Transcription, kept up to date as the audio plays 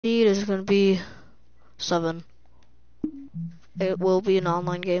Speed is gonna be 7. It will be an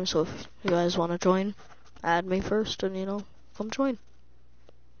online game, so if you guys want to join, add me first and, come join.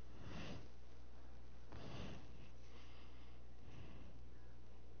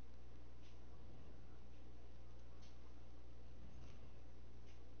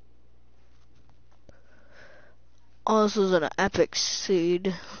 Oh, this is an epic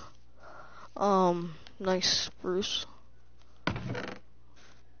seed. Nice spruce.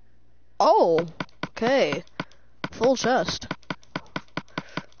 Oh, okay. Full chest.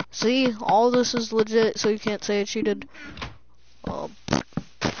 See, all this is legit, so you can't say I cheated.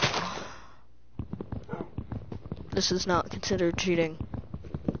 This is not considered cheating.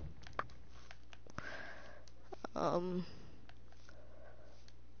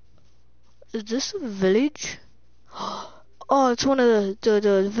 Is this a village? Oh, it's one of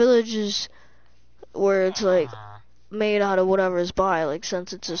the villages where it's like made out of whatever is by, like,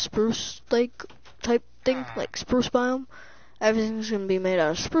 since it's a spruce like type thing, like spruce biome, everything's gonna be made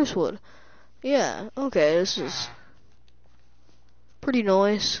out of spruce wood. Yeah, okay, this is pretty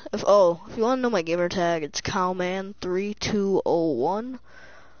nice. If you wanna know my gamer tag, it's Cowman3201.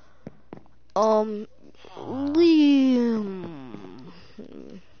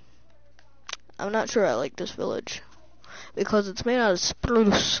 I'm not sure I like this village because it's made out of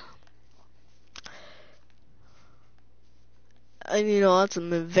spruce. And that's a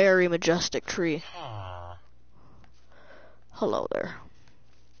very majestic tree. Hello there.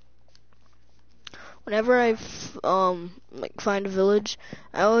 Whenever I find a village,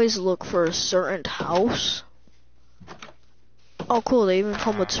 I always look for a certain house. Oh cool, they even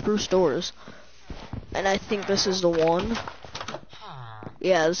come with spruce doors. And I think this is the one.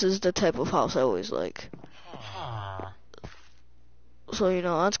 Yeah, this is the type of house I always like. So,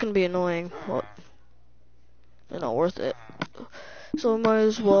 that's gonna be annoying, but, worth it. So, we might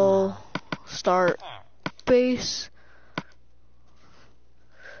as well start base.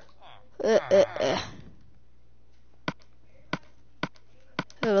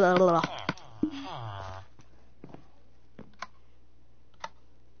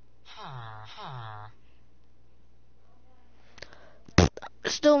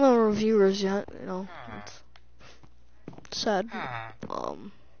 Still no reviewers yet, it's sad.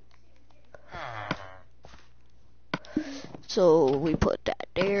 So we put that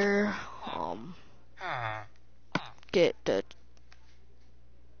there. Get the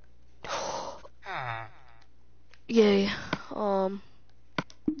yay. Now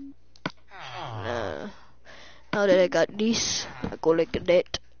that I got this, I go like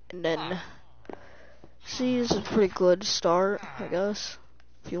that, and then see, this is a pretty good start, I guess,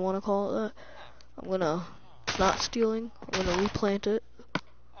 if you want to call it that. I'm gonna not stealing. I'm gonna replant it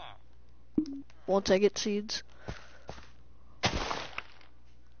once I get seeds.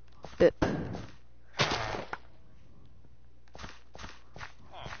 Bip.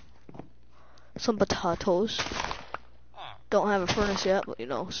 Some potatoes. Don't have a furnace yet, but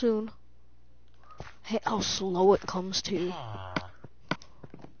soon. Hey, how slow it comes to.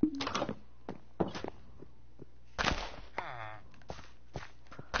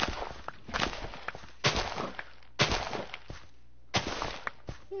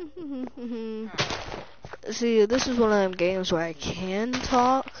 See, this is one of them games where I can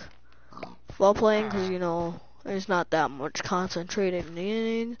talk while playing, because, there's not that much concentrated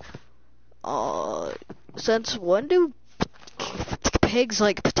needing. Since when do pigs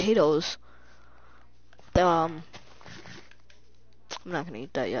like potatoes? I'm not gonna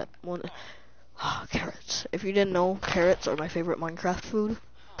eat that yet. Carrots. If you didn't know, carrots are my favorite Minecraft food.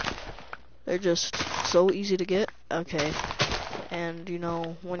 They're just so easy to get. Okay. And,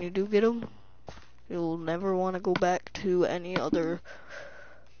 when you do get them, you'll never want to go back to any other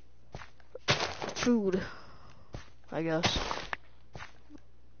food, I guess.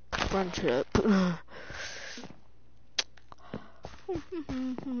 Friendship.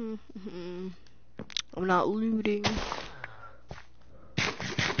 I'm not looting.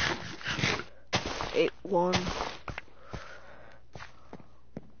 8-1.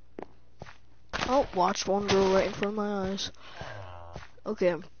 Oh, watched one girl right in front of my eyes. Okay,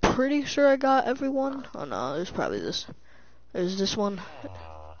 I'm pretty sure I got everyone. Oh no, there's probably this. There's this one.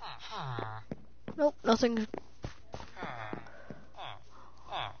 Nope, nothing.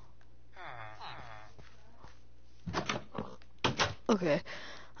 Okay,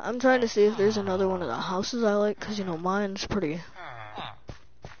 I'm trying to see if there's another one of the houses I like, because, mine's pretty.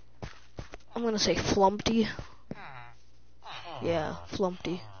 I'm gonna say Flumpty. Yeah,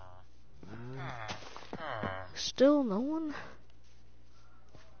 Flumpty. Still no one?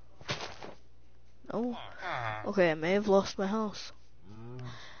 No? Okay, I may have lost my house.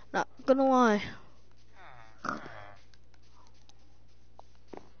 Not gonna lie.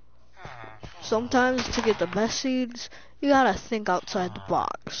 Sometimes to get the best seeds, you gotta think outside the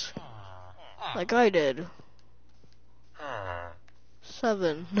box. Like I did.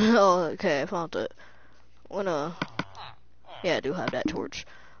 7. Oh, okay, I found it. Yeah, I do have that torch.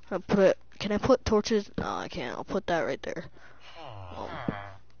 I'll put it. Can I put torches? No, I can't. I'll put that right there.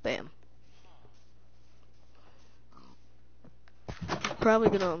 Bam. Probably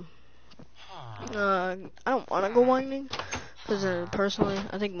gonna. I don't want to go mining because personally,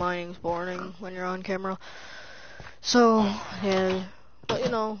 I think mining's boring when you're on camera. So yeah, but you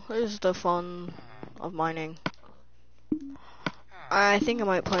know, there's the fun of mining. I think I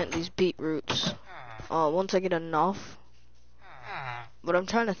might plant these beetroots. Once I get enough. But I'm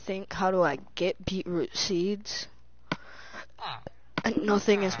trying to think, how do I get beetroot seeds? And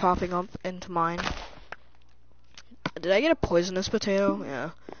nothing is popping up into mine. Did I get a poisonous potato? Yeah.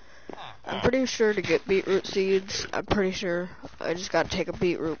 I'm pretty sure to get beetroot seeds, I'm pretty sure I just gotta take a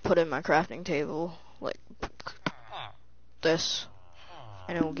beetroot, put it in my crafting table, like this,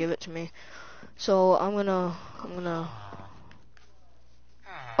 and it will give it to me. So I'm gonna,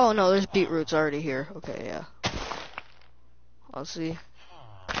 oh no, there's beetroots already here. Okay, yeah. I'll see.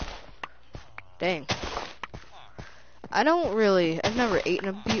 Dang. I've never eaten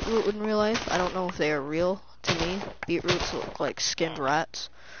a beetroot in real life. I don't know if they are real. To me, beetroots look like skinned rats,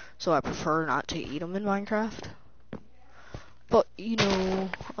 so I prefer not to eat them in Minecraft. But, you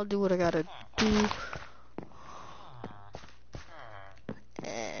know, I'll do what I gotta do.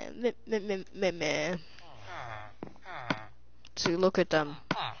 See, look at them.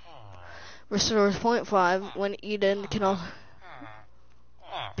 Restores 0.5 when eaten. Can also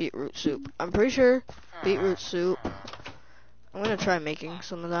beetroot soup. I'm pretty sure beetroot soup. I'm gonna try making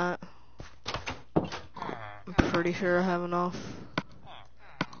some of that. I'm pretty sure I have enough.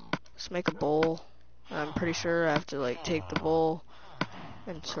 Let's make a bowl. I'm pretty sure I have to like take the bowl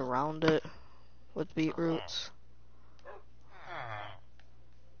and surround it with beetroots.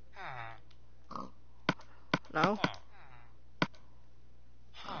 No?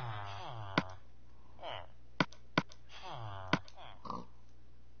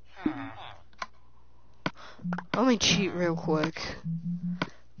 Let me cheat real quick.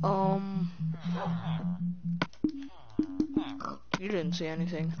 You didn't see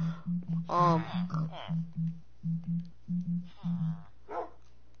anything. Oh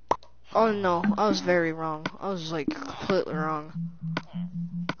no, I was very wrong. I was like completely wrong.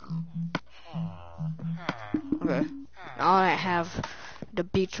 Okay. Now I have the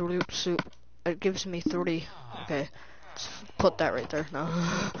beetroot soup. It gives me 30. Okay. Let's put that right there. No.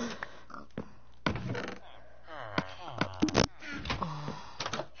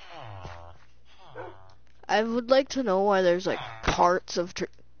 I would like to know why there's like parts of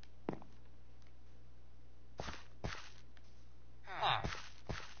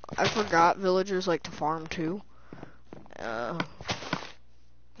I forgot villagers like to farm too. Gotta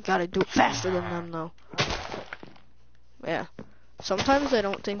do it faster than them though. Yeah. Sometimes I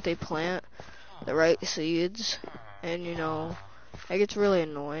don't think they plant the right seeds, and you know, it gets really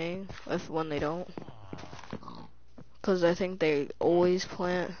annoying when they don't. Cause I think they always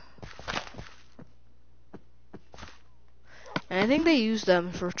plant. And I think they use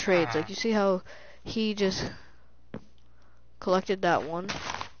them for trades. Like you see how he just collected that one.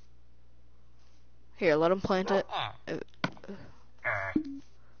 Here, let him plant it.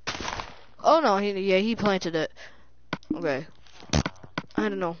 Oh no, he planted it. Okay. I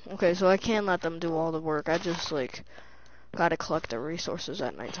don't know. Okay, so I can't let them do all the work. I just like gotta collect the resources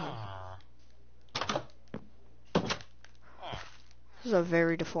at nighttime. This is a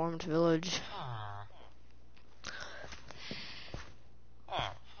very deformed village.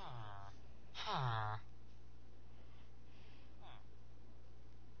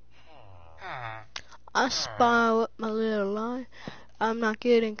 I spy with my little eye. I'm not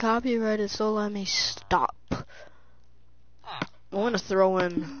getting copyrighted, so let me stop. I want to throw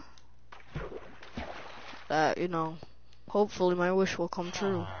in that, you know, hopefully my wish will come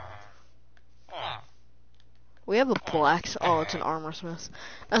true. We have a blacksmith. Oh, it's an armor smith.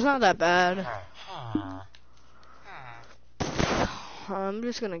 That's not that bad. I'm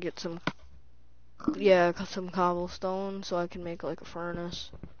just gonna get some, some cobblestone so I can make like a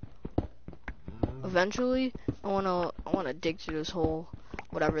furnace. Eventually, I wanna dig through this hole,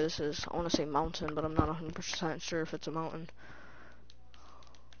 whatever this is. I wanna say mountain, but I'm not 100% sure if it's a mountain.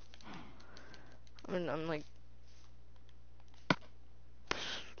 I mean,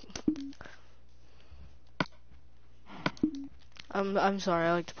 I'm sorry.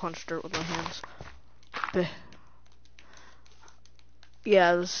 I like to punch dirt with my hands. Blech.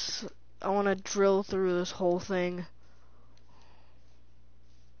 Yeah, I want to drill through this whole thing.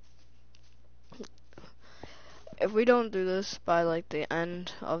 If we don't do this by like the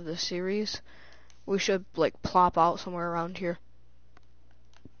end of the series, we should like plop out somewhere around here.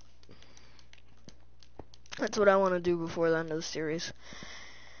 That's what I want to do before the end of the series.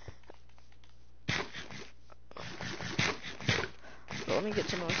 So let me get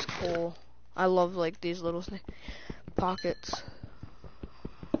some of this coal. I love like these little pockets.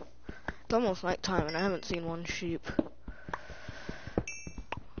 It's almost nighttime and I haven't seen one sheep.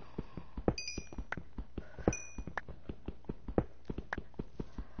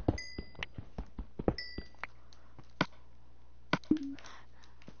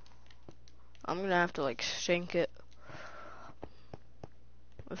 I'm gonna have to like shank it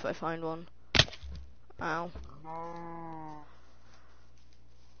if I find one. Ow.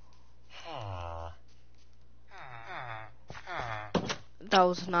 That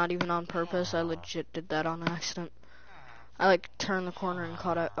was not even on purpose. I legit did that on accident. I like turned the corner and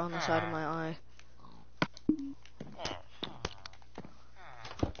caught it on the side of my eye.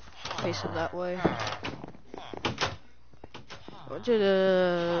 Face it that way.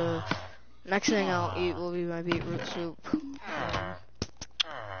 Next thing I'll eat will be my beetroot soup.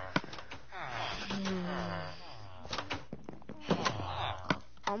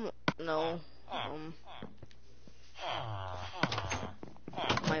 No.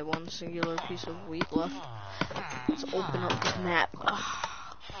 My one singular piece of wheat left. Let's open up this map.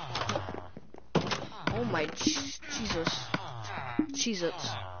 Oh my Jesus. Cheez-Its.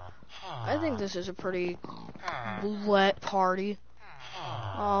 I think this is a pretty wet party.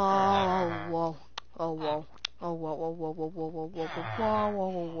 Oh, whoa. Oh, whoa. Oh, whoa, whoa, whoa, whoa, whoa, whoa, whoa, whoa, whoa,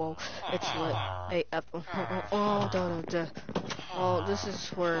 whoa, whoa. It's lit. Hey, oh, da, da, da. Well, this is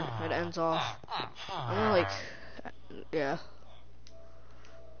where it ends off. I'm gonna, like, yeah.